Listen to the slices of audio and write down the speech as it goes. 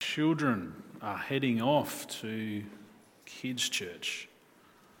children are heading off to kids' church.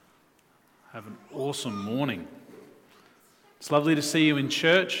 Have an awesome morning. It's lovely to see you in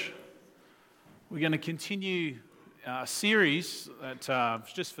church. We're going to continue our series that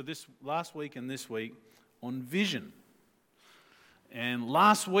just for this last week and this week on vision. And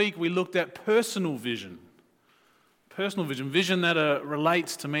last week we looked at personal vision. Vision that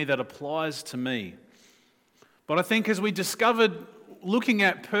relates to me, that applies to me. But I think as we discovered, looking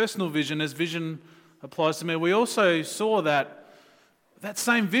at personal vision as vision applies to me, we also saw that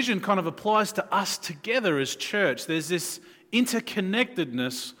same vision kind of applies to us together as church. There's this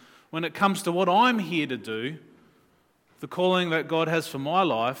interconnectedness when it comes to what I'm here to do, the calling that God has for my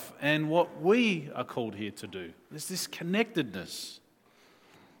life, and what we are called here to do. There's this connectedness.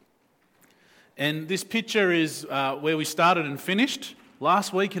 And this picture is where we started and finished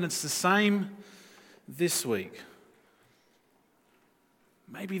last week, and it's the same this week.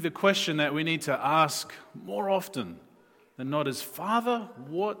 Maybe the question that we need to ask more often than not is, Father,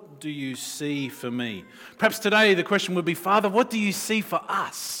 what do you see for me? Perhaps today the question would be, Father, what do you see for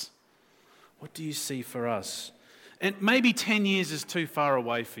us? What do you see for us? And maybe 10 years is too far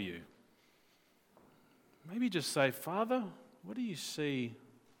away for you. Maybe just say, Father, what do you see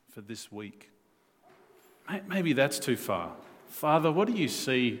for this week? Maybe that's too far. Father, what do you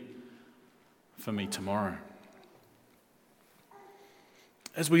see for me tomorrow?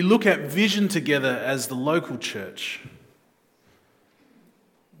 As we look at vision together as the local church,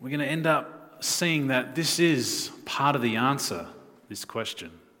 we're going to end up seeing that this is part of the answer, this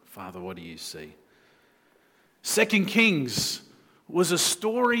question. Father, what do you see? 2 Kings was a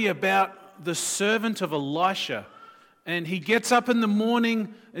story about the servant of Elisha. And he gets up in the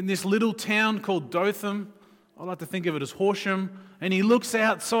morning in this little town called Dothan. I like to think of it as Horsham. And he looks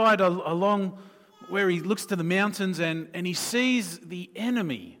outside along where he looks to the mountains and he sees the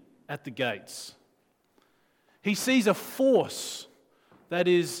enemy at the gates. He sees a force that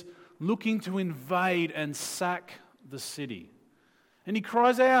is looking to invade and sack the city. And he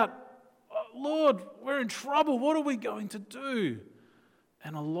cries out, Lord, we're in trouble. What are we going to do?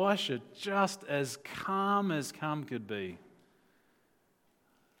 And Elisha, just as calm could be,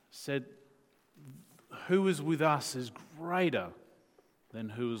 said, who is with us is greater than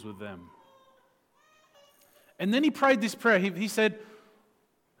who is with them. And then he prayed this prayer. He said,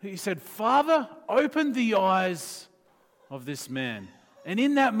 Father, open the eyes of this man. And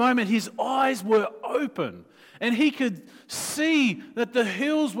in that moment, his eyes were open. And he could see that the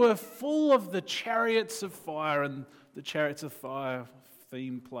hills were full of the chariots of fire, and the chariots of fire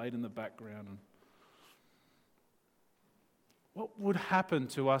theme played in the background. What would happen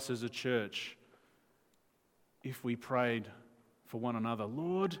to us as a church if we prayed for one another?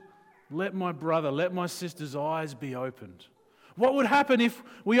 Lord, let my brother, let my sister's eyes be opened. What would happen if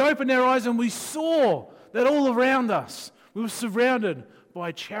we opened our eyes and we saw that all around us we were surrounded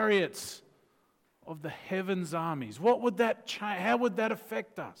by chariots of the heavens' armies? What would that how would that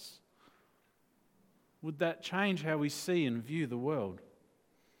affect us? Would that change how we see and view the world?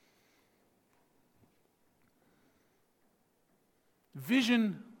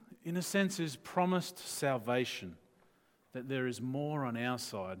 Vision, in a sense, is promised salvation, that there is more on our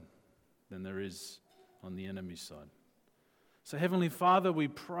side than there is on the enemy's side. So, Heavenly Father, we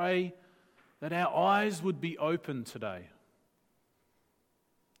pray that our eyes would be open today.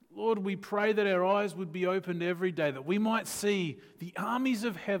 Lord, we pray that our eyes would be opened every day, that we might see the armies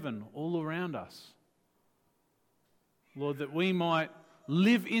of heaven all around us. Lord, that we might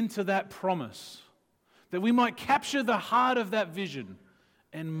live into that promise, that we might capture the heart of that vision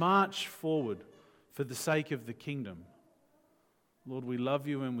and march forward for the sake of the kingdom. Lord, we love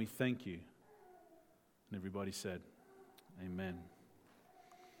you and we thank you. And everybody said, amen.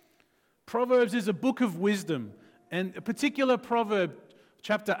 Proverbs is a book of wisdom, and a particular proverb,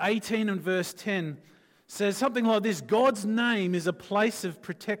 chapter 18 and verse 10, says something like this: God's name is a place of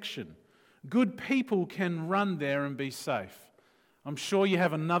protection. Good people can run there and be safe. I'm sure you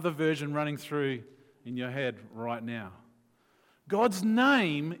have another version running through in your head right now. God's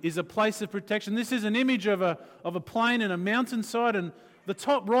name is a place of protection. This is an image of a plain and a mountainside, and the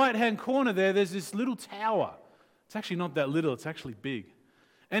top right-hand corner there's this little tower. It's actually not that little, it's actually big.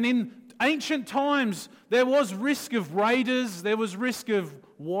 And in ancient times, there was risk of raiders, there was risk of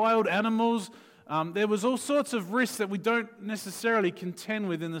wild animals, there was all sorts of risks that we don't necessarily contend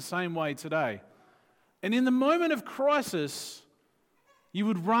with in the same way today. And in the moment of crisis, you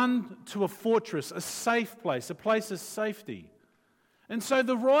would run to a fortress, a safe place, a place of safety. And so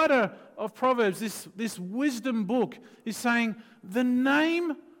the writer of Proverbs, this wisdom book, is saying the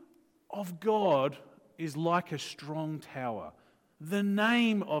name of God is like a strong tower. The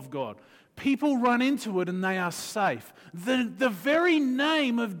name of God. People run into it and they are safe. The very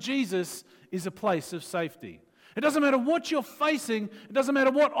name of Jesus is a place of safety. It doesn't matter what you're facing. It doesn't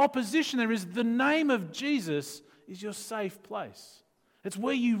matter what opposition there is. The name of Jesus is your safe place. It's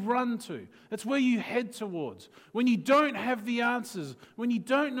where you run to. It's where you head towards. When you don't have the answers, when you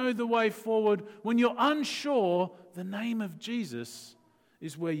don't know the way forward, when you're unsure, the name of Jesus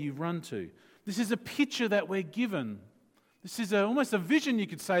is where you run to. This is a picture that we're given. This is almost a vision, you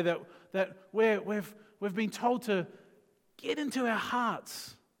could say, that we've been told to get into our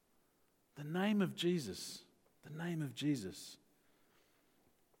hearts. The name of Jesus. The name of Jesus.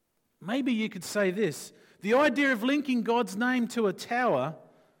 Maybe you could say this. The idea of linking God's name to a tower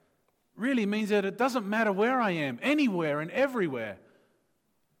really means that it doesn't matter where I am, anywhere and everywhere.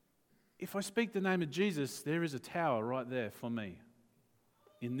 If I speak the name of Jesus, there is a tower right there for me.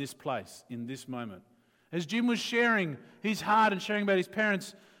 In this place, in this moment. As Jim was sharing his heart and sharing about his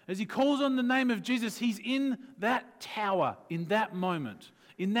parents, as he calls on the name of Jesus, he's in that tower, in that moment,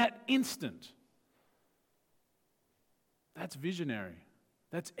 in that instant. That's visionary.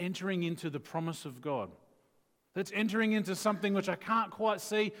 That's entering into the promise of God. That's entering into something which I can't quite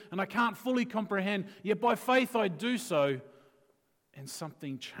see and I can't fully comprehend, yet by faith I do so, and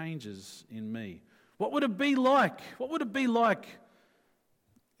something changes in me. What would it be like? What would it be like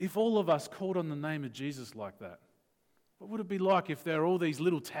if all of us called on the name of Jesus like that? What would it be like if there are all these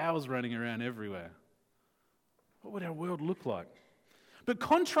little towers running around everywhere? What would our world look like? But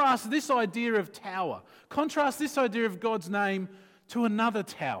contrast this idea of tower, contrast this idea of God's name to another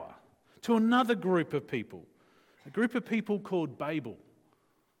tower, to another group of people, a group of people called Babel.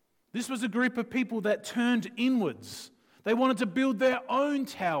 This was a group of people that turned inwards. They wanted to build their own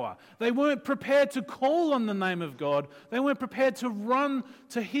tower. They weren't prepared to call on the name of God. They weren't prepared to run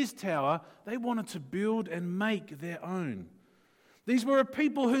to his tower. They wanted to build and make their own. These were a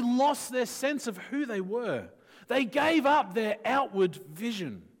people who lost their sense of who they were. They gave up their outward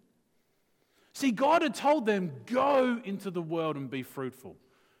vision. See, God had told them, go into the world and be fruitful.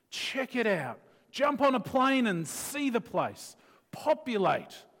 Check it out. Jump on a plane and see the place.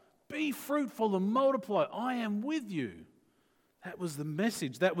 Populate. Be fruitful and multiply. I am with you. That was the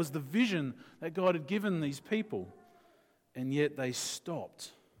message. That was the vision that God had given these people. And yet they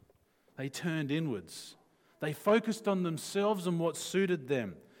stopped. They turned inwards. They focused on themselves and what suited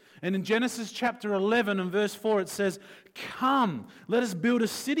them. And in Genesis chapter 11 and verse 4 it says, come, let us build a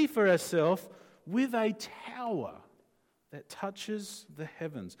city for ourselves with a tower that touches the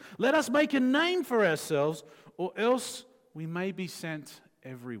heavens. Let us make a name for ourselves, or else we may be sent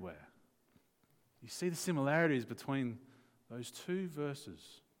everywhere. You see the similarities between those two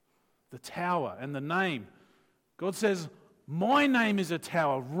verses. The tower and the name. God says, my name is a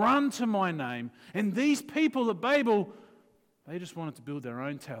tower. Run to my name. And these people at Babel, they just wanted to build their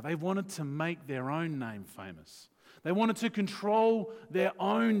own tower. They wanted to make their own name famous. They wanted to control their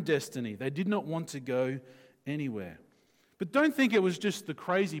own destiny. They did not want to go anywhere. But don't think it was just the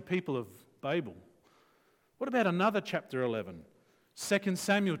crazy people of Babel. What about another chapter 11? 2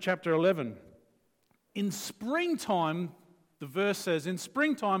 Samuel chapter 11. In springtime, the verse says, in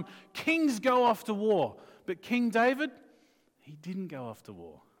springtime, kings go off to war. But King David, he didn't go off to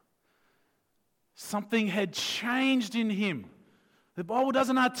war. Something had changed in him. The Bible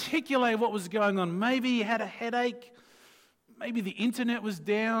doesn't articulate what was going on. Maybe he had a headache. Maybe the internet was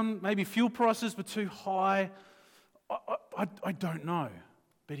down. Maybe fuel prices were too high. I don't know.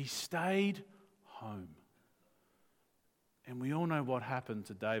 But he stayed home. And we all know what happened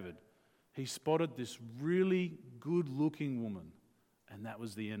to David. He spotted this really good-looking woman, and that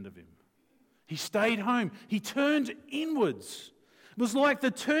was the end of him. He stayed home. He turned inwards. It was like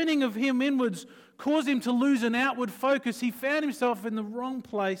the turning of him inwards caused him to lose an outward focus. He found himself in the wrong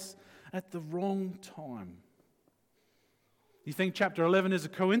place at the wrong time. You think chapter 11 is a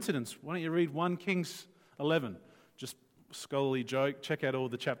coincidence? Why don't you read 1 Kings 11? Just a scholarly joke. Check out all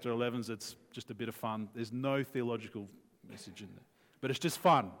the chapter 11s. It's just a bit of fun. There's no theological message in there. But it's just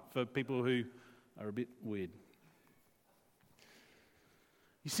fun for people who are a bit weird.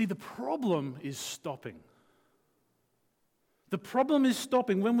 You see, the problem is stopping. The problem is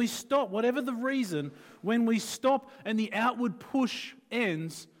stopping. When we stop, whatever the reason, when we stop and the outward push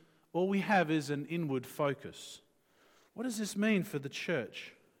ends, all we have is an inward focus. What does this mean for the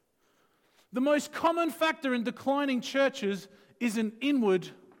church? The most common factor in declining churches is an inward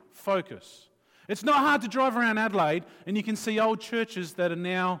focus. It's not hard to drive around Adelaide and you can see old churches that are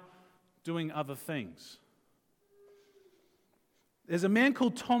now doing other things. There's a man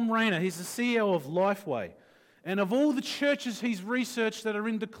called Tom Rayner. He's the CEO of Lifeway. And of all the churches he's researched that are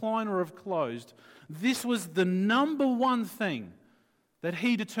in decline or have closed, this was the number one thing that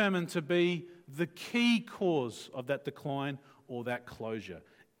he determined to be the key cause of that decline or that closure.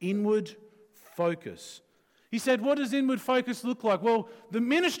 Inward focus. He said, what does inward focus look like? Well, the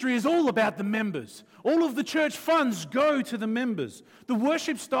ministry is all about the members. All of the church funds go to the members. The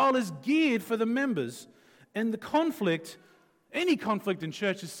worship style is geared for the members. And the conflict, any conflict in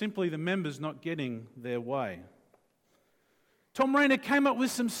church, is simply the members not getting their way. Tom Rainer came up with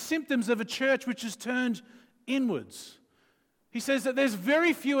some symptoms of a church which has turned inwards. He says that there's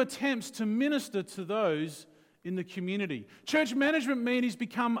very few attempts to minister to those in the community. Church management meetings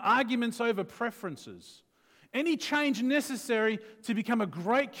become arguments over preferences. Any change necessary to become a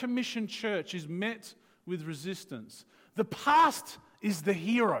Great Commission church is met with resistance. The past is the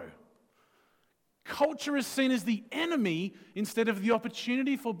hero. Culture is seen as the enemy instead of the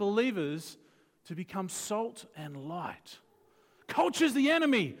opportunity for believers to become salt and light. Culture's the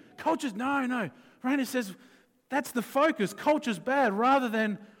enemy. No. Rainer says that's the focus. Culture's bad rather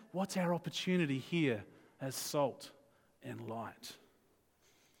than what's our opportunity here as salt and light.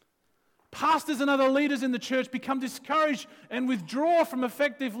 Pastors and other leaders in the church become discouraged and withdraw from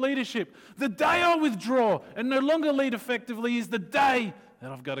effective leadership. The day I withdraw and no longer lead effectively is the day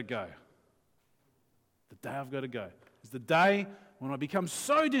that I've got to go. The day I've got to go is the day when I become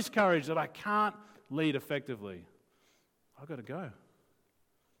so discouraged that I can't lead effectively. I've got to go.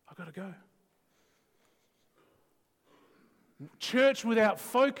 I've got to go. Church without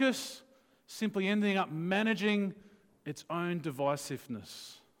focus simply ending up managing its own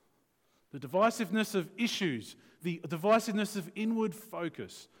divisiveness. The divisiveness of issues, the divisiveness of inward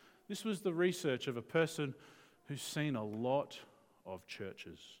focus. This was the research of a person who's seen a lot of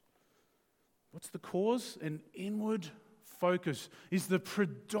churches. What's the cause? An inward focus is the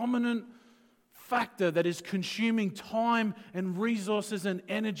predominant factor that is consuming time and resources and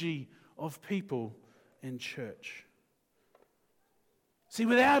energy of people in church. See,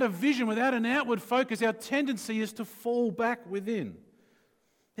 without a vision, without an outward focus, our tendency is to fall back within.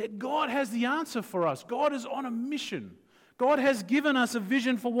 That God has the answer for us. God is on a mission. God has given us a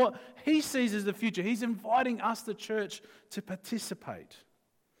vision for what He sees as the future. He's inviting us, the church, to participate.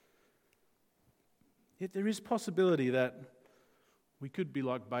 Yet there is possibility that we could be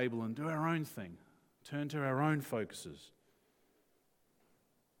like Babel and do our own thing, turn to our own focuses.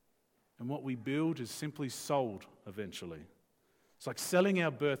 And what we build is simply sold eventually. It's like selling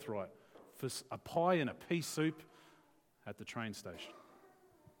our birthright for a pie and a pea soup at the train station.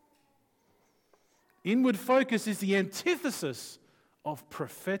 Inward focus is the antithesis of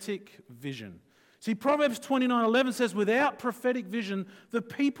prophetic vision. See, Proverbs 29:11 says, without prophetic vision, the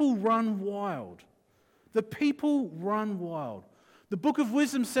people run wild. The people run wild. The Book of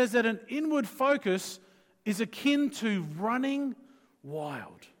Wisdom says that an inward focus is akin to running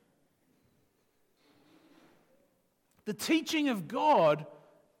wild. The teaching of God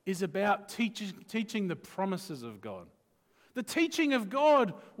is about teaching the promises of God. The teaching of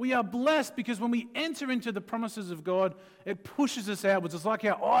God, we are blessed because when we enter into the promises of God, it pushes us outwards. It's like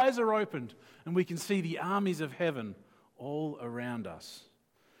our eyes are opened and we can see the armies of heaven all around us.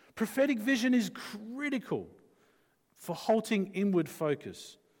 Prophetic vision is critical for halting inward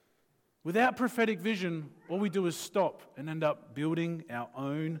focus. Without prophetic vision, all we do is stop and end up building our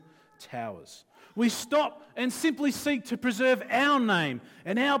own towers. We stop and simply seek to preserve our name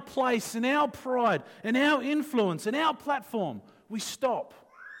and our place and our pride and our influence and our platform. We stop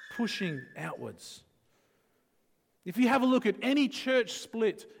pushing outwards. If you have a look at any church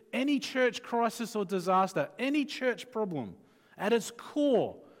split, any church crisis or disaster, any church problem, at its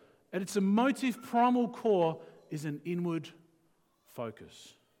core, at its emotive primal core, is an inward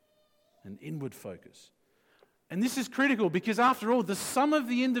focus. An inward focus. And this is critical because after all, the sum of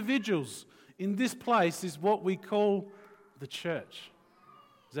the individuals in this place is what we call the church.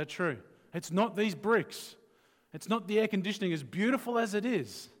 Is that true? It's not these bricks. It's not the air conditioning, as beautiful as it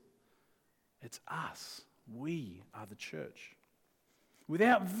is. It's us. We are the church.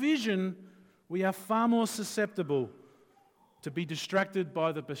 Without vision, we are far more susceptible to be distracted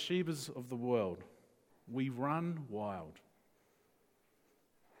by the Bathshebas of the world. We run wild.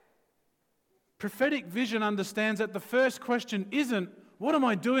 Prophetic vision understands that the first question isn't, what am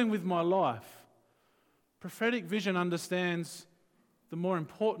I doing with my life? Prophetic vision understands the more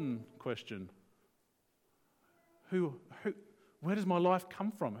important question. Where does my life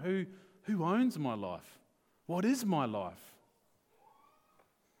come from? Who owns my life? What is my life?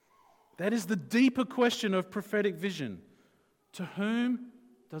 That is the deeper question of prophetic vision. To whom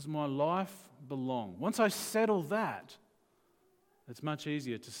does my life belong? Once I settle that, it's much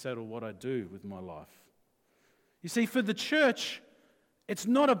easier to settle what I do with my life. You see, for the church, it's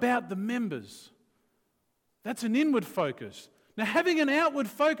not about the members. That's an inward focus. Now, having an outward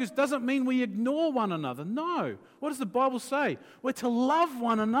focus doesn't mean we ignore one another. No. What does the Bible say? We're to love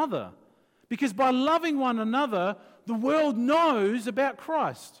one another. Because by loving one another, the world knows about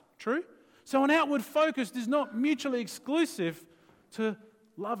Christ. True? So an outward focus is not mutually exclusive to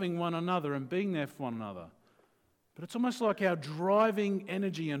loving one another and being there for one another. But it's almost like our driving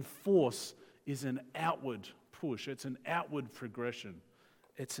energy and force is an outward push. It's an outward progression.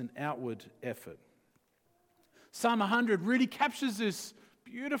 It's an outward effort. Psalm 100 really captures this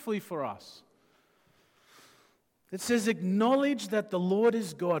beautifully for us. It says, acknowledge that the Lord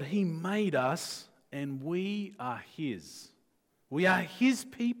is God. He made us and we are His. We are His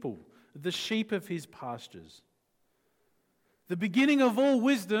people, the sheep of His pastures. The beginning of all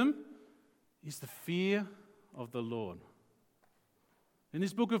wisdom is the fear of the Lord. In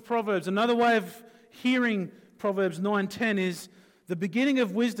this book of Proverbs, another way of hearing Proverbs 9:10 is the beginning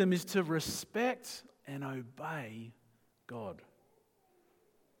of wisdom is to respect and obey God.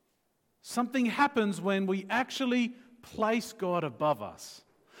 Something happens when we actually place God above us.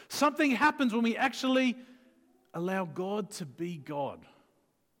 Something happens when we actually allow God to be God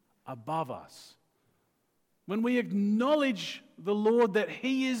above us. When we acknowledge the Lord that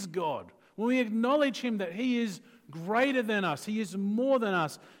He is God, when we acknowledge Him that He is greater than us, He is more than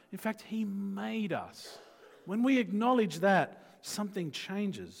us. In fact, He made us. When we acknowledge that, something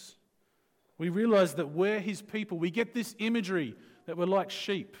changes. We realize that we're His people. We get this imagery that we're like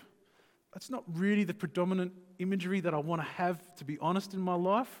sheep. That's not really the predominant imagery that I want to have, to be honest, in my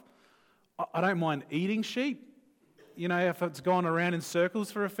life. I don't mind eating sheep, if it's gone around in circles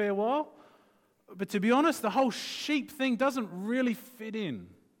for a fair while. But to be honest, the whole sheep thing doesn't really fit in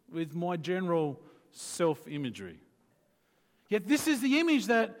with my general self-imagery. Yet this is the image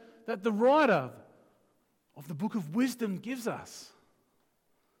that the writer of the book of wisdom gives us.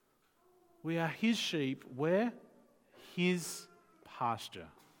 We are His sheep. We're His pasture.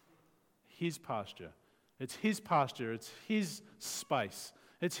 His pasture. It's His pasture. It's His space.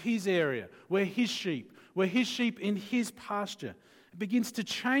 It's His area. We're His sheep. We're His sheep in His pasture. It begins to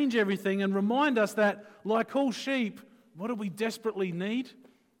change everything and remind us that, like all sheep, what do we desperately need?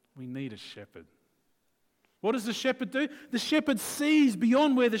 We need a shepherd. What does the shepherd do? The shepherd sees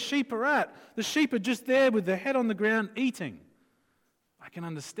beyond where the sheep are at. The sheep are just there with their head on the ground eating. I can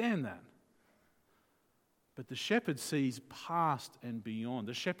understand that. But the shepherd sees past and beyond.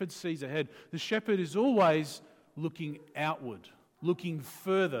 The shepherd sees ahead. The shepherd is always looking outward, looking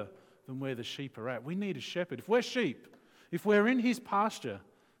further than where the sheep are at. We need a shepherd. If we're sheep, if we're in His pasture,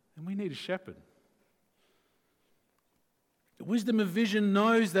 then we need a shepherd. The wisdom of vision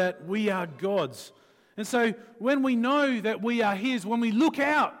knows that we are God's. And so when we know that we are His, when we look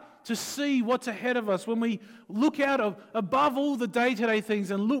out to see what's ahead of us, when we look out above all the day-to-day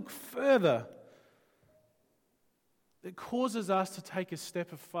things and look further, it causes us to take a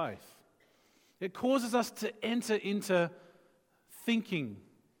step of faith. It causes us to enter into thinking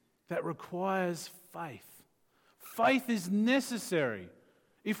that requires faith. Faith is necessary.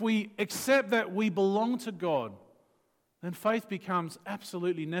 If we accept that we belong to God, then faith becomes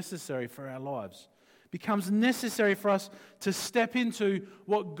absolutely necessary for our lives. It becomes necessary for us to step into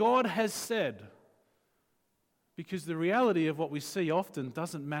what God has said. Because the reality of what we see often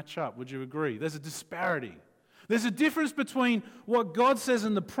doesn't match up. Would you agree? There's a disparity. There's a difference between what God says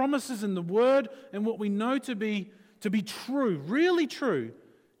in the promises in the Word and what we know to be true, really true.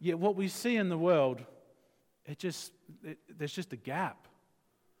 Yet what we see in the world, there's just a gap.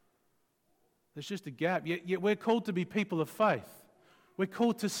 There's just a gap. Yet we're called to be people of faith. We're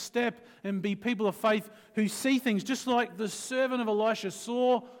called to step and be people of faith who see things just like the servant of Elisha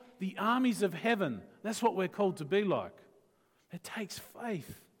saw the armies of heaven. That's what we're called to be like. It takes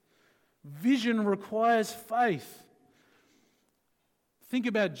faith. Vision requires faith. Think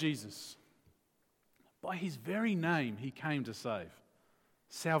about Jesus. By His very name, He came to save.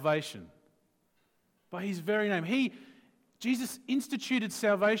 Salvation. By His very name. Jesus instituted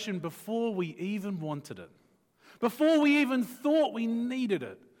salvation before we even wanted it. Before we even thought we needed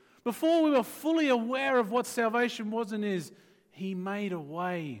it. Before we were fully aware of what salvation was and is, He made a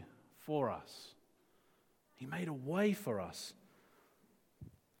way for us. He made a way for us.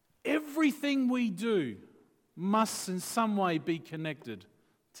 Everything we do must in some way be connected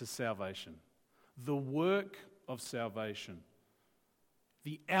to salvation. The work of salvation.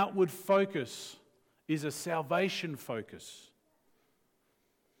 The outward focus is a salvation focus.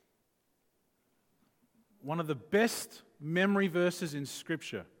 One of the best memory verses in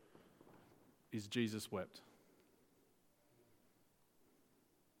Scripture is Jesus wept.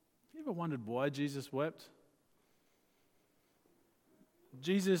 Have you ever wondered why Jesus wept?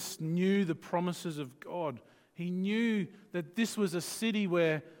 Jesus knew the promises of God. He knew that this was a city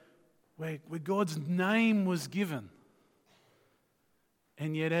where God's name was given.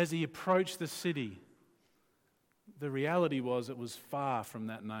 And yet as he approached the city, the reality was it was far from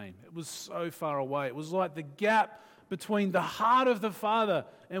that name. It was so far away. It was like the gap between the heart of the Father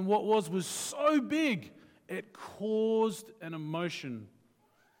and what was so big, it caused an emotion.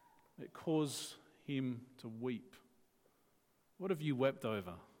 It caused him to weep. What have you wept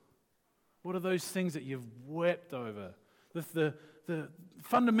over? What are those things that you've wept over?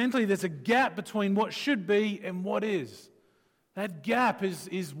 Fundamentally, there's a gap between what should be and what is. That gap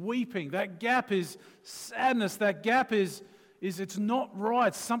is weeping. That gap is sadness. That gap is it's not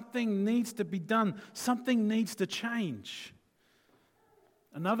right. Something needs to be done. Something needs to change.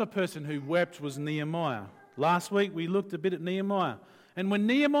 Another person who wept was Nehemiah. Last week we looked a bit at Nehemiah. And when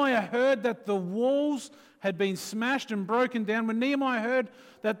Nehemiah heard that the walls had been smashed and broken down, when Nehemiah heard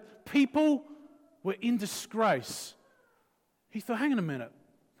that people were in disgrace, he thought, hang on a minute,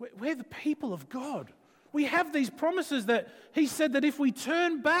 we're the people of God. We have these promises that he said that if we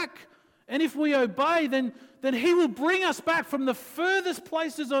turn back and if we obey, then he will bring us back from the furthest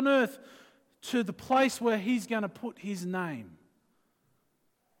places on earth to the place where he's going to put his name.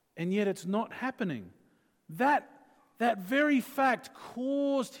 And yet it's not happening. That very fact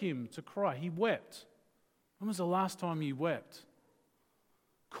caused him to cry. He wept. When was the last time you wept?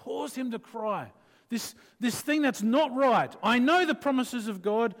 Caused him to cry. This thing that's not right. I know the promises of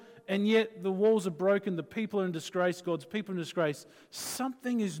God, and yet the walls are broken, the people are in disgrace, God's people are in disgrace.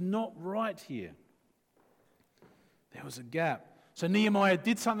 Something is not right here. There was a gap. So Nehemiah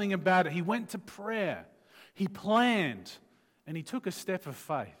did something about it. He went to prayer. He planned, and he took a step of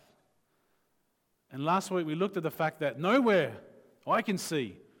faith. And last week we looked at the fact that nowhere I can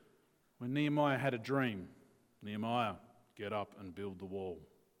see when Nehemiah had a dream, Nehemiah, get up and build the wall.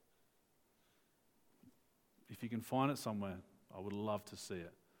 If you can find it somewhere, I would love to see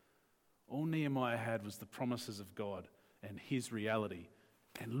it. All Nehemiah had was the promises of God and his reality.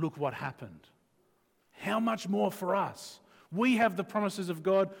 And look what happened. How much more for us? We have the promises of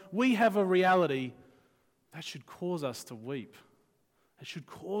God. We have a reality that should cause us to weep. It should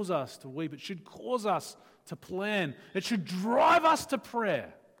cause us to weep. It should cause us to plan. It should drive us to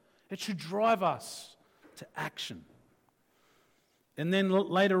prayer. It should drive us to action. And then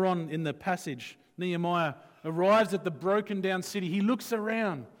later on in the passage, Nehemiah arrives at the broken down city. He looks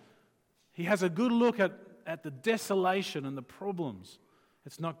around. He has a good look at the desolation and the problems.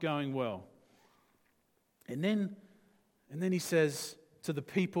 It's not going well. And then he says to the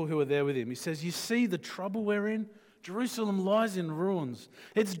people who are there with him, he says, you see the trouble we're in? Jerusalem lies in ruins.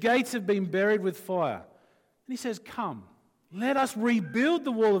 Its gates have been buried with fire. And he says, come, let us rebuild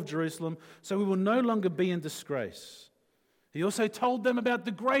the wall of Jerusalem so we will no longer be in disgrace. He also told them about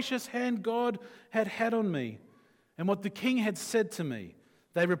the gracious hand God had on me and what the king had said to me.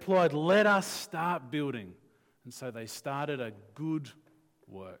 They replied, let us start building. And so they started a good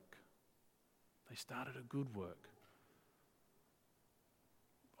work. They started a good work.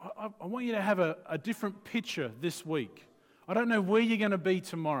 I want you to have a different picture this week. I don't know where you're going to be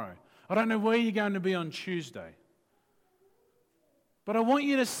tomorrow. I don't know where you're going to be on Tuesday. But I want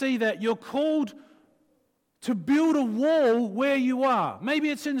you to see that you're called to build a wall where you are. Maybe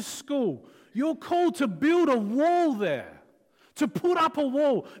it's in school. You're called to build a wall there. To put up a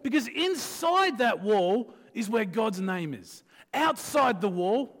wall, because inside that wall is where God's name is. Outside the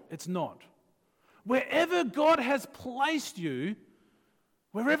wall, it's not. Wherever God has placed you,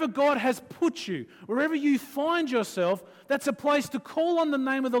 wherever God has put you, wherever you find yourself, that's a place to call on the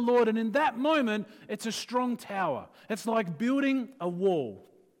name of the Lord, and in that moment, it's a strong tower. It's like building a wall.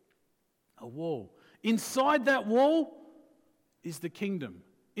 A wall. Inside that wall is the kingdom.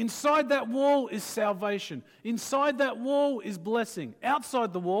 Inside that wall is salvation. Inside that wall is blessing.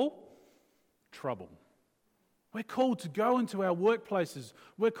 Outside the wall, trouble. We're called to go into our workplaces.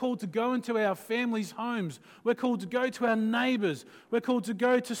 We're called to go into our families' homes. We're called to go to our neighbours. We're called to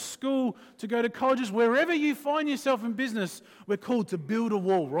go to school, to go to colleges. Wherever you find yourself in business, we're called to build a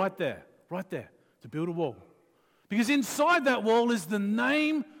wall right there, to build a wall. Because inside that wall is the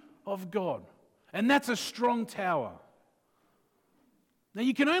name of God. And that's a strong tower. Now,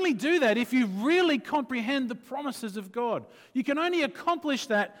 you can only do that if you really comprehend the promises of God. You can only accomplish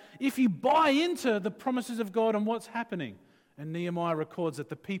that if you buy into the promises of God and what's happening. And Nehemiah records that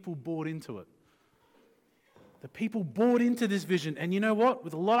the people bought into it. The people bought into this vision. And you know what?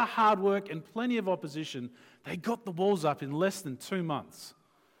 With a lot of hard work and plenty of opposition, they got the walls up in less than 2 months.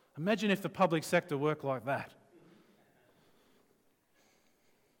 Imagine if the public sector worked like that.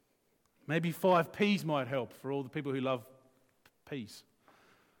 Maybe 5 Ps might help for all the people who love peace.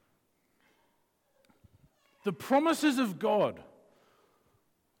 The promises of God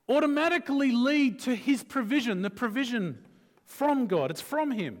automatically lead to His provision, the provision from God. It's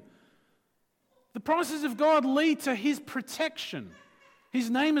from Him. The promises of God lead to His protection. His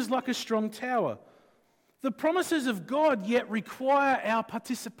name is like a strong tower. The promises of God yet require our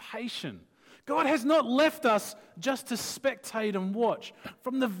participation. God has not left us just to spectate and watch.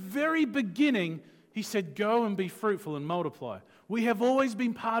 From the very beginning, He said, go and be fruitful and multiply. We have always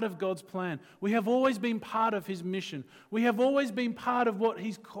been part of God's plan. We have always been part of His mission. We have always been part of what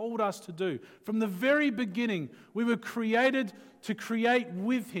He's called us to do. From the very beginning, we were created to create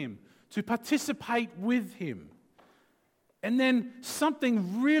with Him, to participate with Him. And then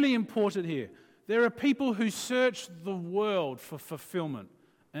something really important here. There are people who search the world for fulfillment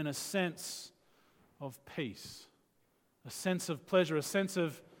and a sense of peace, a sense of pleasure, a sense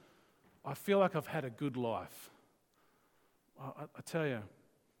of, I feel like I've had a good life. I tell you,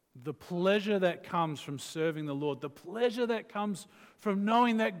 the pleasure that comes from serving the Lord, the pleasure that comes from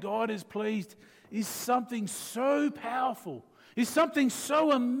knowing that God is pleased is something so powerful, is something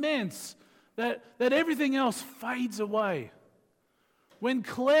so immense that everything else fades away. When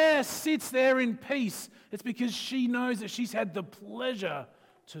Claire sits there in peace, it's because she knows that she's had the pleasure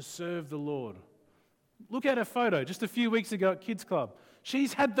to serve the Lord. Look at her photo just a few weeks ago at Kids Club.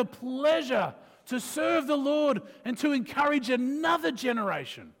 She's had the pleasure to serve the Lord and to encourage another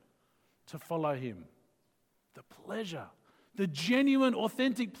generation to follow Him. The pleasure, the genuine,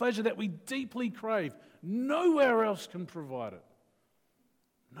 authentic pleasure that we deeply crave. Nowhere else can provide it.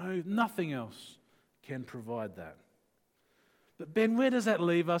 No, nothing else can provide that. But Ben, where does that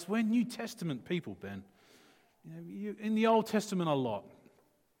leave us? We're New Testament people, Ben. In the Old Testament a lot.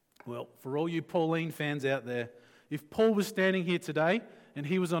 Well, for all you Pauline fans out there, if Paul was standing here today and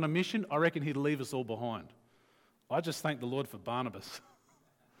he was on a mission, I reckon he'd leave us all behind. I just thank the Lord for Barnabas.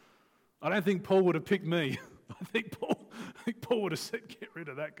 I don't think Paul would have picked me. I think Paul would have said, get rid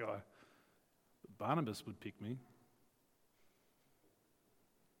of that guy. But Barnabas would pick me.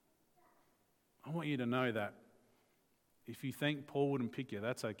 I want you to know that if you think Paul wouldn't pick you,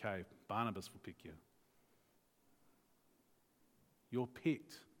 that's okay. Barnabas will pick you. You're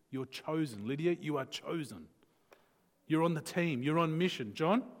picked. You're chosen. Lydia, you are chosen. You're on the team. You're on mission.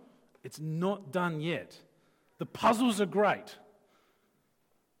 John, it's not done yet. The puzzles are great.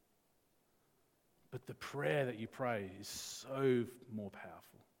 But the prayer that you pray is so more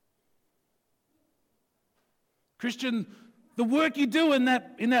powerful. Christian, the work you do in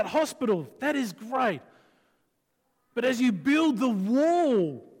that hospital, that is great. But as you build the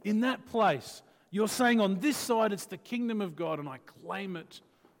wall in that place, you're saying on this side it's the kingdom of God and I claim it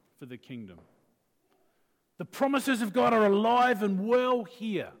for the kingdom. The promises of God are alive and well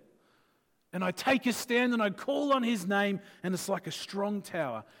here. And I take a stand and I call on His name and it's like a strong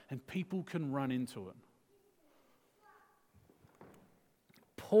tower and people can run into it.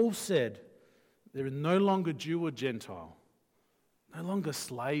 Paul said there is no longer Jew or Gentile, no longer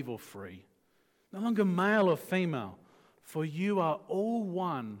slave or free, no longer male or female, for you are all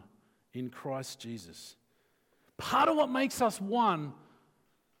one in Christ Jesus. Part of what makes us one,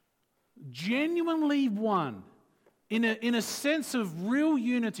 genuinely one, in a sense of real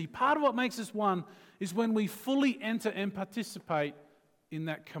unity, part of what makes us one is when we fully enter and participate in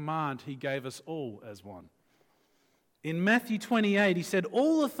that command He gave us all as one. In Matthew 28, He said,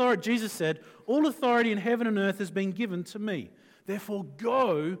 Jesus said, all authority in heaven and earth has been given to me. Therefore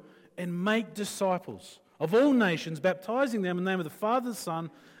go and make disciples of all nations, baptizing them in the name of the Father, the Son,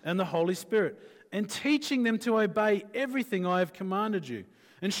 and the Holy Spirit, and teaching them to obey everything I have commanded you.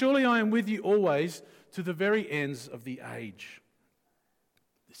 And surely I am with you always to the very ends of the age.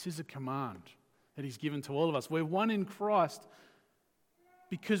 This is a command that He's given to all of us. We're one in Christ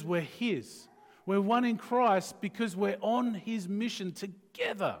because we're His. We're one in Christ because we're on His mission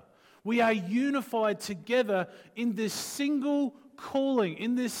together. We are unified together in this single calling,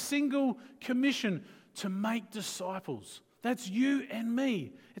 in this single commission to make disciples. That's you and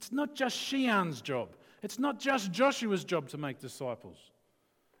me. It's not just Shian's job. It's not just Joshua's job to make disciples.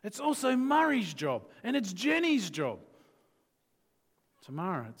 It's also Murray's job, and it's Jenny's job.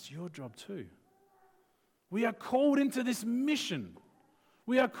 Tamara, it's your job too. We are called into this mission.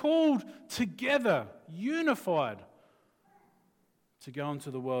 We are called together, unified, to go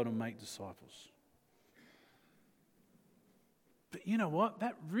into the world and make disciples. But you know what?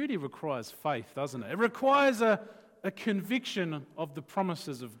 That really requires faith, doesn't it? It requires a conviction of the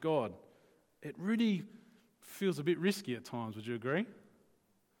promises of God. It really feels a bit risky at times, would you agree?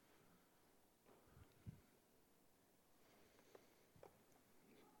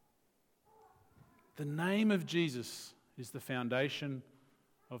 The name of Jesus is the foundation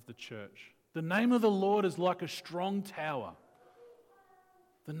of the church. The name of the Lord is like a strong tower.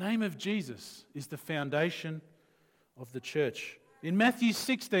 The name of Jesus is the foundation of the church. In Matthew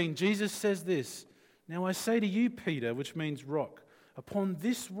 16, Jesus says this, "Now I say to you, Peter," which means rock, "upon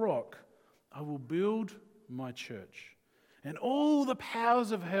this rock I will build my church, and all the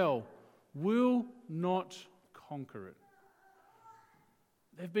powers of hell will not conquer it."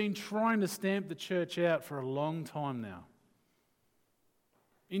 They've been trying to stamp the church out for a long time now.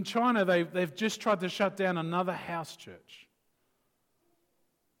 In China, they've just tried to shut down another house church.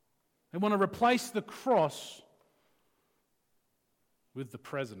 They want to replace the cross with the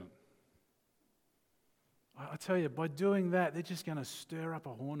president. I tell you, by doing that, they're just going to stir up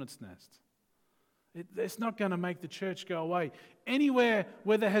a hornet's nest. It's not going to make the church go away. Anywhere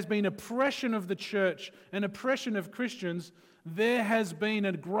where there has been oppression of the church and oppression of Christians, there has been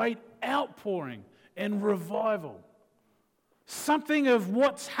a great outpouring and revival. Something of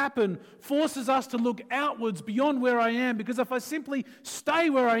what's happened forces us to look outwards beyond where I am, because if I simply stay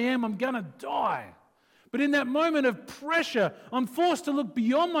where I am, I'm going to die. But in that moment of pressure, I'm forced to look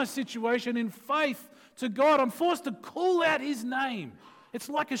beyond my situation in faith to God. I'm forced to call out His name. It's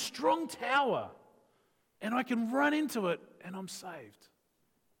like a strong tower, and I can run into it and I'm saved.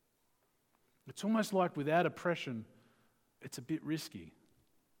 It's almost like without oppression, it's a bit risky.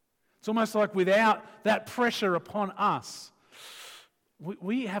 It's almost like without that pressure upon us,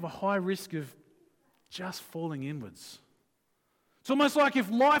 we have a high risk of just falling inwards. It's almost like if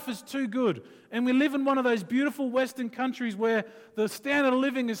life is too good and we live in one of those beautiful Western countries where the standard of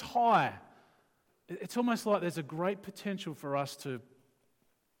living is high, it's almost like there's a great potential for us to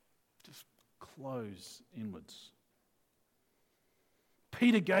just close inwards.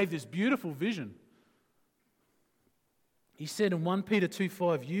 Peter gave this beautiful vision. He said in 1 Peter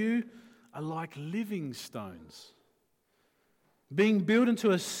 2:5, "You are like living stones, being built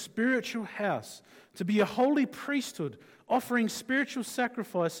into a spiritual house, to be a holy priesthood, offering spiritual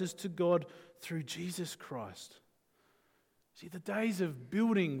sacrifices to God through Jesus Christ." See, the days of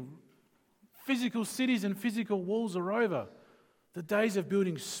building physical cities and physical walls are over. The days of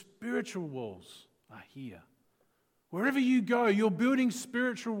building spiritual walls are here. Wherever you go, you're building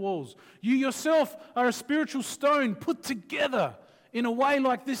spiritual walls. You yourself are a spiritual stone put together in a way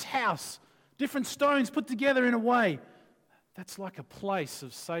like this house. Different stones put together in a way that's like a place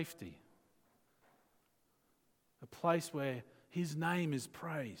of safety. A place where His name is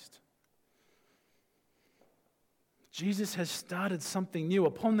praised. Jesus has started something new.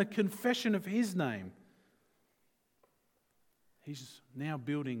 Upon the confession of His name, He's now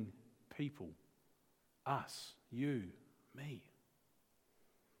building people. Us, you, me.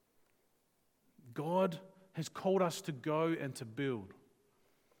 God has called us to go and to build.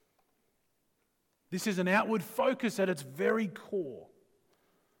 This is an outward focus at its very core.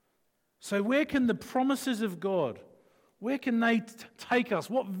 So where can the promises of God, where can they take us?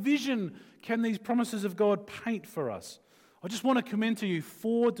 What vision can these promises of God paint for us? I just want to commend to you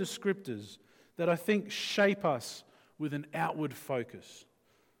 4 descriptors that I think shape us with an outward focus.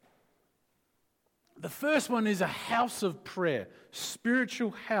 The first one is a house of prayer,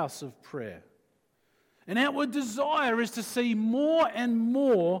 spiritual house of prayer. An outward desire is to see more and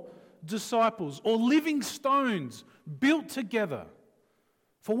more disciples or living stones built together.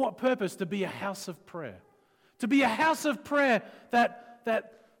 For what purpose? To be a house of prayer. To be a house of prayer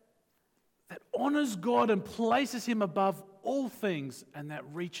that honors God and places Him above all things, and that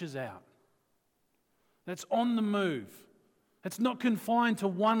reaches out. That's on the move. It's not confined to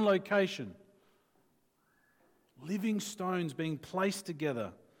one location. Living stones being placed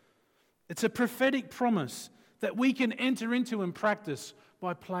together. It's a prophetic promise that we can enter into and practice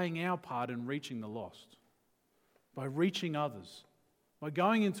by playing our part in reaching the lost, by reaching others, by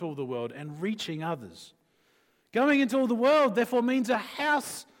going into all the world and reaching others. Going into all the world, therefore, means a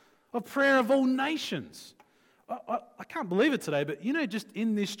house of prayer of all nations. I can't believe it today, but just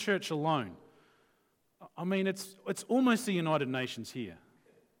in this church alone, I mean, it's almost the United Nations here.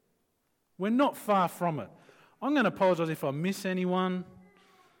 We're not far from it. I'm going to apologise if I miss anyone.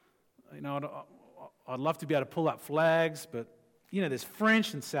 I'd love to be able to pull up flags, but there's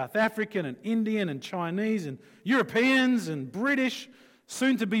French and South African and Indian and Chinese and Europeans and British,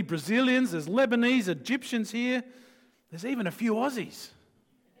 soon to be Brazilians. There's Lebanese, Egyptians here. There's even a few Aussies.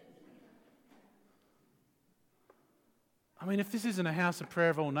 I mean, if this isn't a house of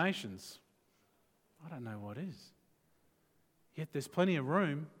prayer of all nations, I don't know what is. Yet there's plenty of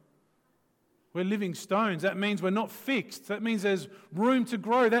room. We're living stones. That means we're not fixed. That means there's room to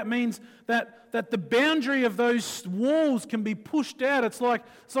grow. That means that the boundary of those walls can be pushed out. It's like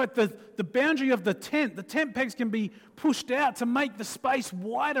the boundary of the tent. The tent pegs can be pushed out to make the space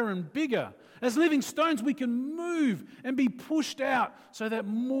wider and bigger. As living stones, we can move and be pushed out so that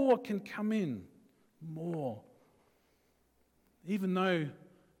more can come in. More. Even though,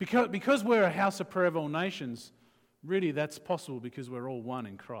 because we're a house of prayer of all nations, really that's possible because we're all one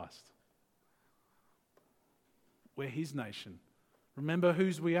in Christ. We're His nation. Remember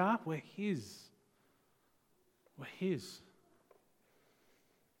whose we are? We're His. We're His.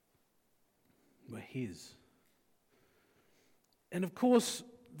 We're His. And of course,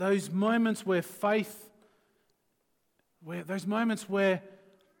 those moments where those moments where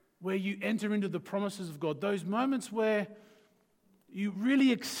you enter into the promises of God, those moments where you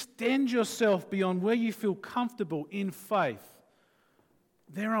really extend yourself beyond where you feel comfortable in faith,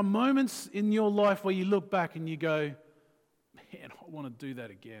 there are moments in your life where you look back and you go, man, I want to do that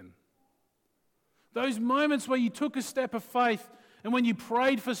again. Those moments where you took a step of faith and when you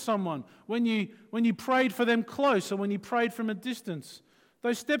prayed for someone, when you prayed for them close or when you prayed from a distance,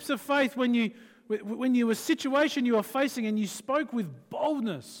 those steps of faith when you were a situation you were facing and you spoke with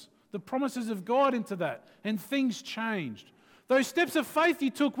boldness, the promises of God into that, and things changed. Those steps of faith you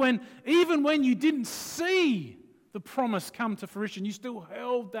took even when you didn't see the promise come to fruition, you still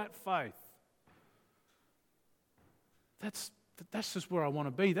held that faith. That's just where I want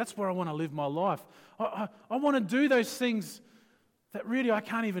to be. That's where I want to live my life. I want to do those things that really I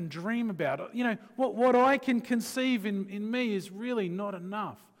can't even dream about. You know, what I can conceive in me is really not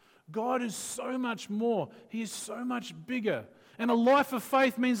enough. God is so much more. He is so much bigger. And a life of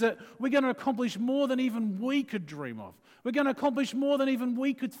faith means that we're going to accomplish more than even we could dream of. We're going to accomplish more than even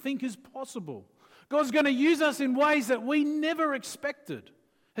we could think is possible. God's going to use us in ways that we never expected.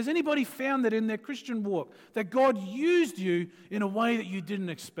 Has anybody found that in their Christian walk, that God used you in a way that you didn't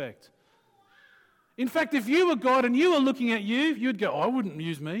expect? In fact, if you were God and you were looking at you, you'd go, I wouldn't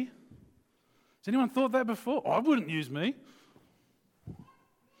use me. Has anyone thought that before? I wouldn't use me.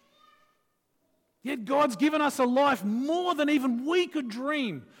 Yet God's given us a life more than even we could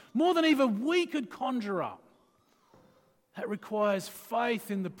dream, more than even we could conjure up. That requires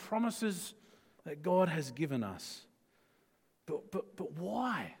faith in the promises that God has given us. But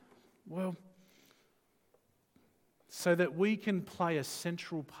why? Well, so that we can play a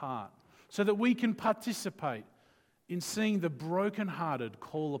central part, so that we can participate in seeing the brokenhearted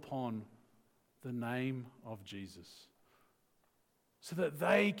call upon the name of Jesus, so that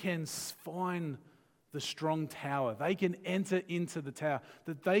they can find the strong tower, they can enter into the tower,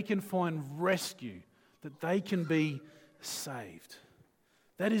 that they can find rescue, that they can be saved.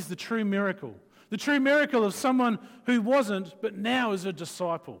 That is the true miracle. The true miracle of someone who wasn't, but now is a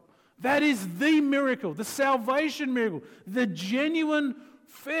disciple. That is the miracle, the salvation miracle, the genuine,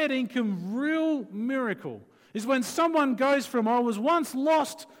 fair income, real miracle is when someone goes from, I was once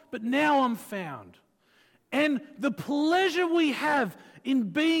lost, but now I'm found. And the pleasure we have in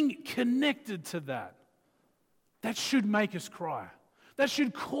being connected to that should make us cry. That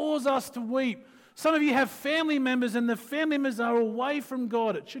should cause us to weep. Some of you have family members and the family members are away from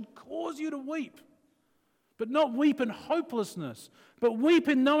God. It should cause you to weep. But not weep in hopelessness, but weep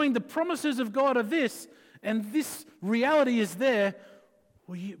in knowing the promises of God are this, and this reality is there.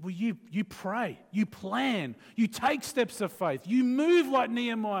 You pray, you plan, you take steps of faith, you move like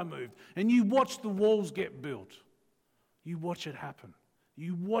Nehemiah moved, and you watch the walls get built. You watch it happen.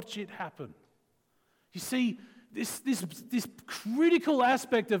 You watch it happen. You see, this critical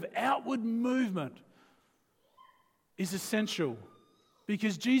aspect of outward movement is essential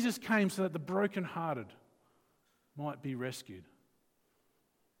because Jesus came so that the brokenhearted might be rescued.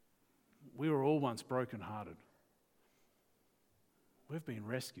 We were all once brokenhearted. We've been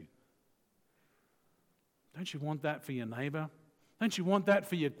rescued. Don't you want that for your neighbour? Don't you want that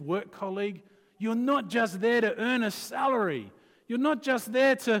for your work colleague? You're not just there to earn a salary. You're not just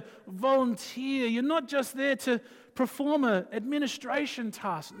there to volunteer. You're not just there to perform an administration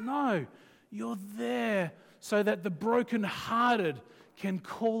task. No, you're there so that the brokenhearted can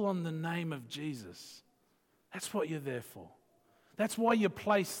call on the name of Jesus. That's what you're there for. That's why you're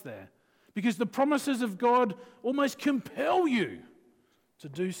placed there. Because the promises of God almost compel you to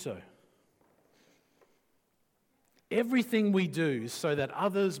do so. Everything we do is so that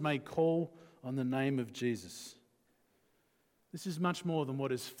others may call on the name of Jesus. This is much more than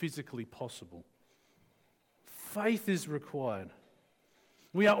what is physically possible. Faith is required.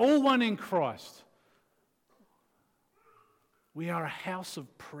 We are all one in Christ. We are a house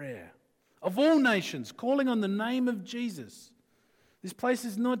of prayer, of all nations, calling on the name of Jesus. This place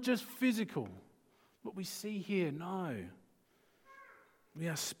is not just physical, what we see here, no. We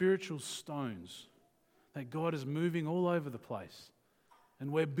are spiritual stones that God is moving all over the place.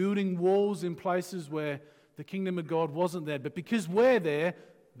 And we're building walls in places where the kingdom of God wasn't there. But because we're there,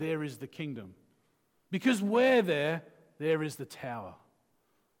 there is the kingdom. Because we're there, there is the tower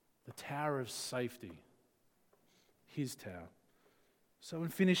of safety, His tower. So in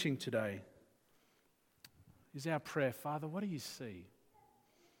finishing today, is our prayer, Father, what do you see?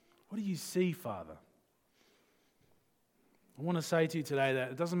 What do you see, Father? I want to say to you today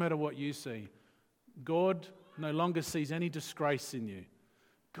that it doesn't matter what you see. God no longer sees any disgrace in you.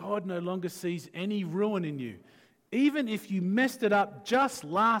 God no longer sees any ruin in you. Even if you messed it up just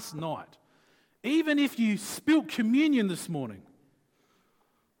last night, even if you spilt communion this morning,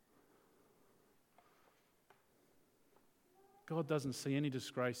 God doesn't see any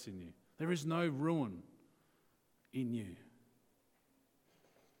disgrace in you. There is no ruin in you.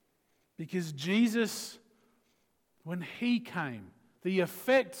 Because Jesus, when He came, the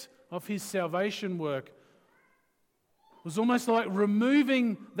effect of His salvation work was almost like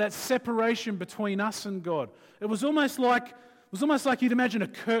removing that separation between us and God. It was almost like you'd imagine a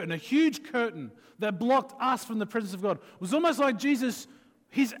curtain, a huge curtain that blocked us from the presence of God. It was almost like Jesus,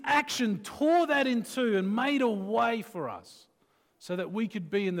 His action tore that in two and made a way for us so that we could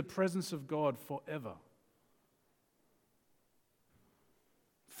be in the presence of God forever.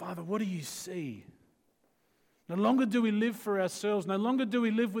 Father, what do you see? No longer do we live for ourselves. No longer do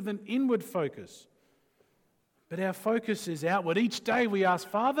we live with an inward focus. But our focus is outward. Each day we ask,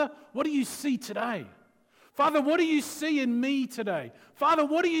 Father, what do you see today? Father, what do you see in me today? Father,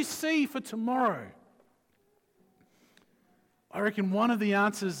 what do you see for tomorrow? I reckon one of the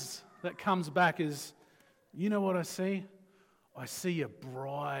answers that comes back is, you know what I see? I see a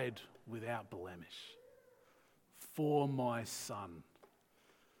bride without blemish for my son.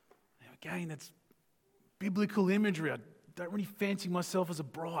 Now again, it's biblical imagery. I don't really fancy myself as a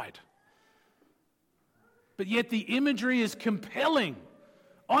bride. But yet the imagery is compelling.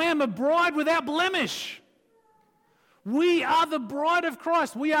 I am a bride without blemish. We are the bride of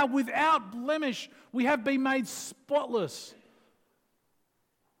Christ. We are without blemish. We have been made spotless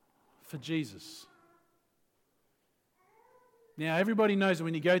for Jesus. Now, everybody knows that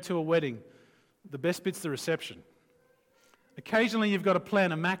when you go to a wedding, the best bit's the reception. Occasionally you've got to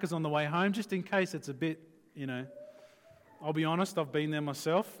plan a Macca's on the way home, just in case it's a bit, I'll be honest, I've been there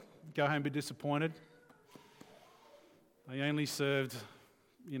myself. Go home, be disappointed. They only served,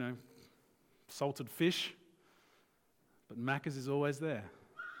 salted fish, but Macca's is always there.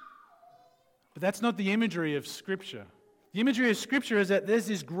 But that's not the imagery of Scripture. The imagery of Scripture is that there's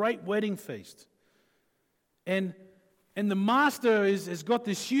this great wedding feast. And the master has got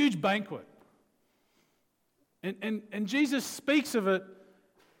this huge banquet. And Jesus speaks of it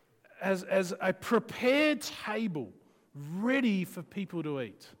as a prepared table ready for people to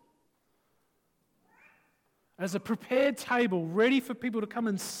eat. As a prepared table ready for people to come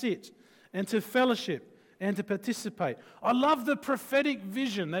and sit and to fellowship and to participate. I love the prophetic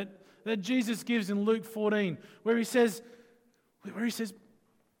vision that Jesus gives in Luke 14 where he says,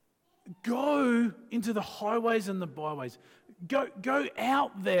 go into the highways and the byways. Go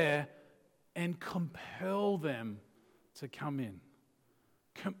out there and compel them to come in.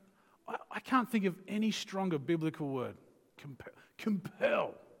 I can't think of any stronger biblical word.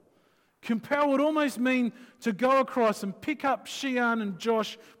 Compel. Compel would almost mean to go across and pick up Shian and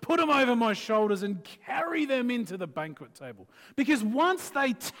Josh, put them over my shoulders and carry them into the banquet table. Because once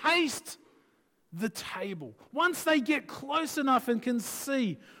they taste the table, once they get close enough and can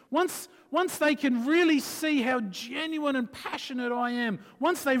see, once they can really see how genuine and passionate I am,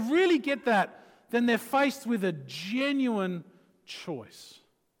 once they really get that, then they're faced with a genuine choice.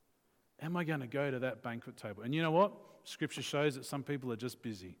 Am I going to go to that banquet table? And you know what? Scripture shows that some people are just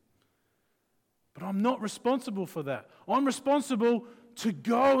busy. But I'm not responsible for that. I'm responsible to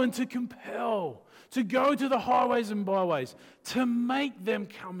go and to compel, to go to the highways and byways, to make them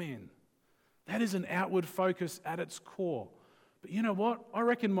come in. That is an outward focus at its core. But you know what? I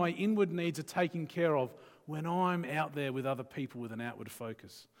reckon my inward needs are taken care of when I'm out there with other people with an outward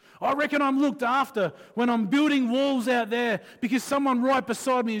focus. I reckon I'm looked after when I'm building walls out there because someone right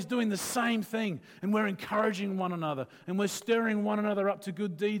beside me is doing the same thing and we're encouraging one another and we're stirring one another up to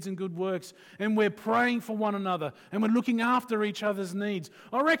good deeds and good works and we're praying for one another and we're looking after each other's needs.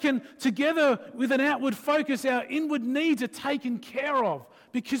 I reckon together with an outward focus, our inward needs are taken care of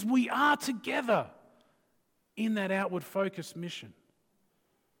because we are together in that outward focus mission.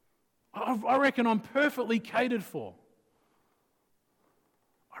 I reckon I'm perfectly catered for.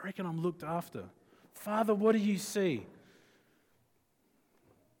 I reckon I'm looked after. Father, what do you see?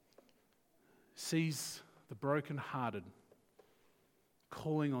 sees the brokenhearted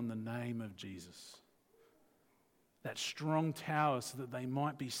calling on the name of Jesus. That strong tower so that they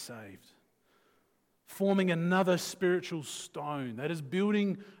might be saved. Forming another spiritual stone that is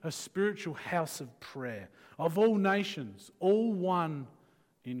building a spiritual house of prayer of all nations, all one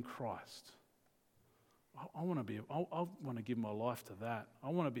in Christ. I want to give my life to that. I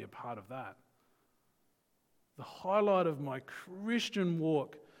want to be a part of that. The highlight of my Christian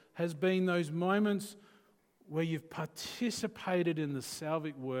walk has been those moments where you've participated in the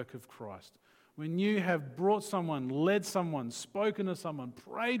salvic work of Christ. When you have brought someone, led someone, spoken to someone,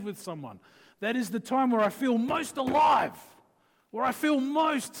 prayed with someone. That is the time where I feel most alive, where I feel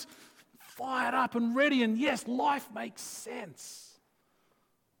most fired up and ready, and yes, life makes sense.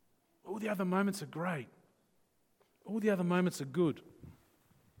 All the other moments are great. All the other moments are good.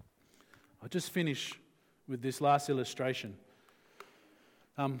 I'll just finish with this last illustration.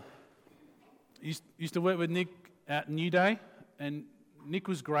 Used to work with Nick at New Day, and Nick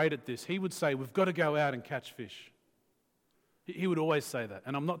was great at this. He would say, we've got to go out and catch fish. He would always say that.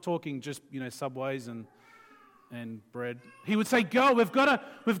 And I'm not talking just, Subways and bread. He would say, go, we've got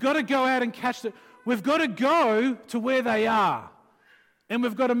to go out and catch them. We've got to go to where they are. And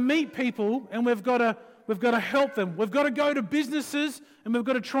we've got to meet people, and we've got to help them. We've got to go to businesses, and we've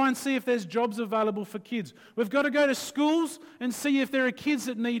got to try and see if there's jobs available for kids. We've got to go to schools and see if there are kids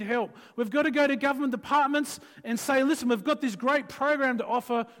that need help. We've got to go to government departments and say, listen, we've got this great program to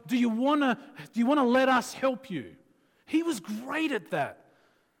offer. Do you want to let us help you? He was great at that.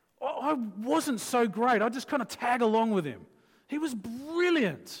 I wasn't so great. I just kind of tag along with him. He was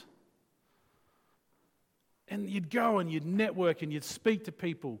brilliant. And you'd go and you'd network and you'd speak to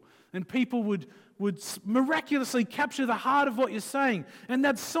people, and people would miraculously capture the heart of what you're saying, and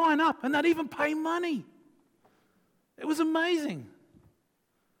they'd sign up and they'd even pay money. It was amazing.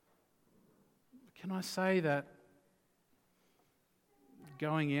 Can I say that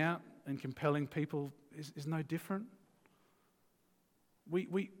going out and compelling people is no different?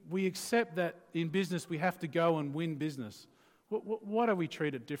 We accept that in business we have to go and win business. Why do we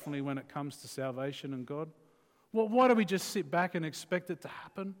treat it differently when it comes to salvation and God? Why do we just sit back and expect it to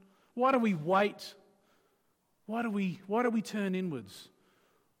happen? Why do we wait? Why do we turn inwards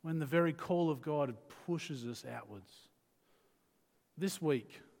when the very call of God pushes us outwards? This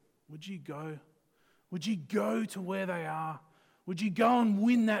week, would you go? Would you go to where they are? Would you go and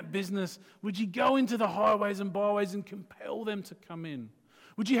win that business? Would you go into the highways and byways and compel them to come in?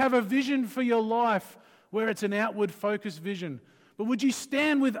 Would you have a vision for your life where it's an outward focused vision? But would you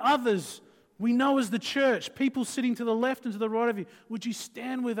stand with others? We know as the church, people sitting to the left and to the right of you, would you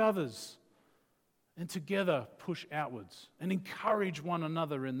stand with others and together push outwards and encourage one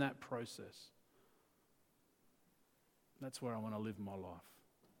another in that process? That's where I want to live my life.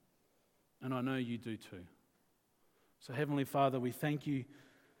 And I know you do too. So Heavenly Father, we thank you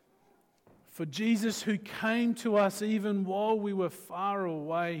for Jesus who came to us even while we were far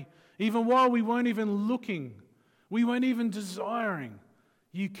away, even while we weren't even looking, we weren't even desiring.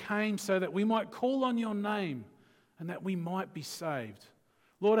 You came so that we might call on your name and that we might be saved.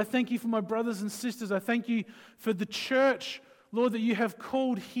 Lord, I thank you for my brothers and sisters. I thank you for the church, Lord, that you have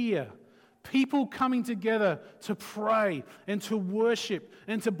called here. People coming together to pray and to worship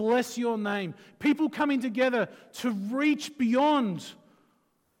and to bless your name. People coming together to reach beyond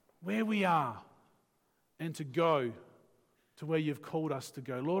where we are and to go to where you've called us to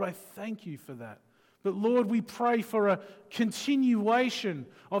go. Lord, I thank you for that. But Lord, we pray for a continuation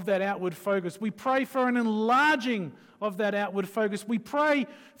of that outward focus. We pray for an enlarging of that outward focus. We pray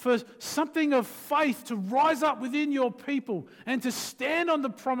for something of faith to rise up within your people and to stand on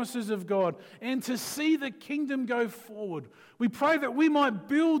the promises of God and to see the kingdom go forward. We pray that we might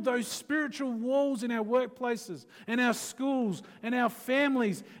build those spiritual walls in our workplaces and our schools and our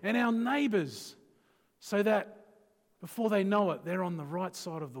families and our neighbors so that before they know it, they're on the right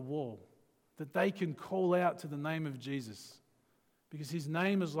side of the wall, that they can call out to the name of Jesus because his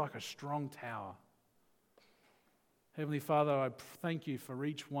name is like a strong tower. Heavenly Father, I thank you for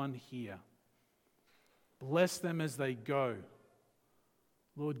each one here. Bless them as they go.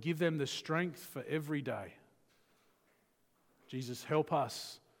 Lord, give them the strength for every day. Jesus, help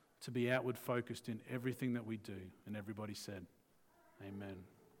us to be outward focused in everything that we do. And everybody said, amen.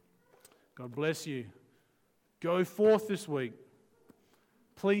 God bless you. Go forth this week.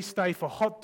 Please stay for hot